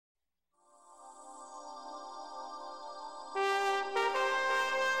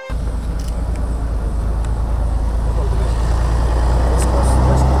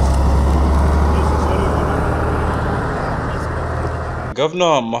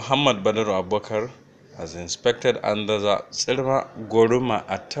Governor Muhammad Badaru Abubakar has inspected under the Tselma Goruma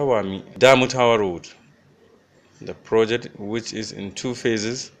at Tawami Damutawa Road. The project, which is in two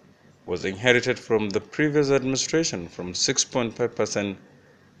phases, was inherited from the previous administration from 6.5%,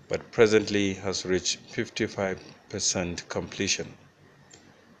 but presently has reached 55% completion.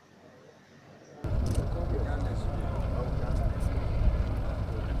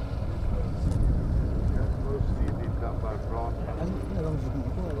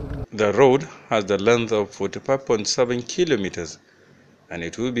 The road has the length of 45.7 kilometers and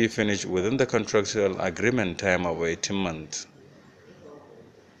it will be finished within the contractual agreement time of 18 months.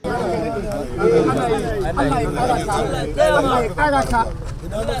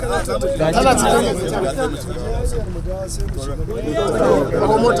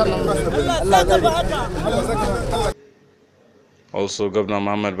 Also, Governor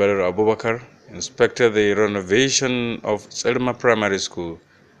Muhammad Badaru Abubakar inspected the renovation of Tselma Primary School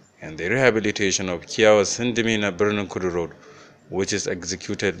and the rehabilitation of Kiawa Sindimina Birnin Kudu Road, which is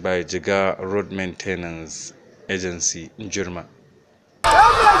executed by Jiga Road Maintenance Agency in Jirma.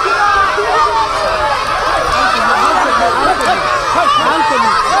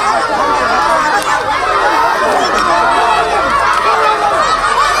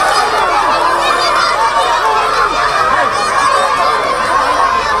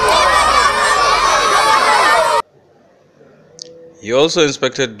 He also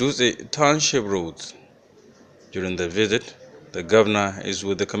inspected Dutse Township roads. During the visit, the governor is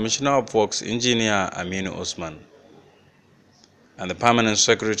with the Commissioner of Works, Engineer Aminu Osman, and the Permanent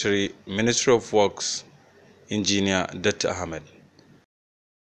Secretary, Ministry of Works, Engineer Dutse Ahmed,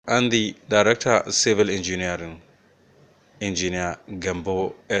 and the Director Civil Engineering, Engineer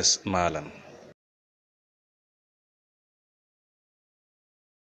Gambo S. Malan.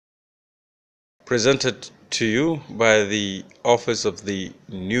 Presented to you by the Office of the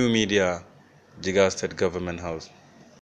New Media, Jigawa State Government House.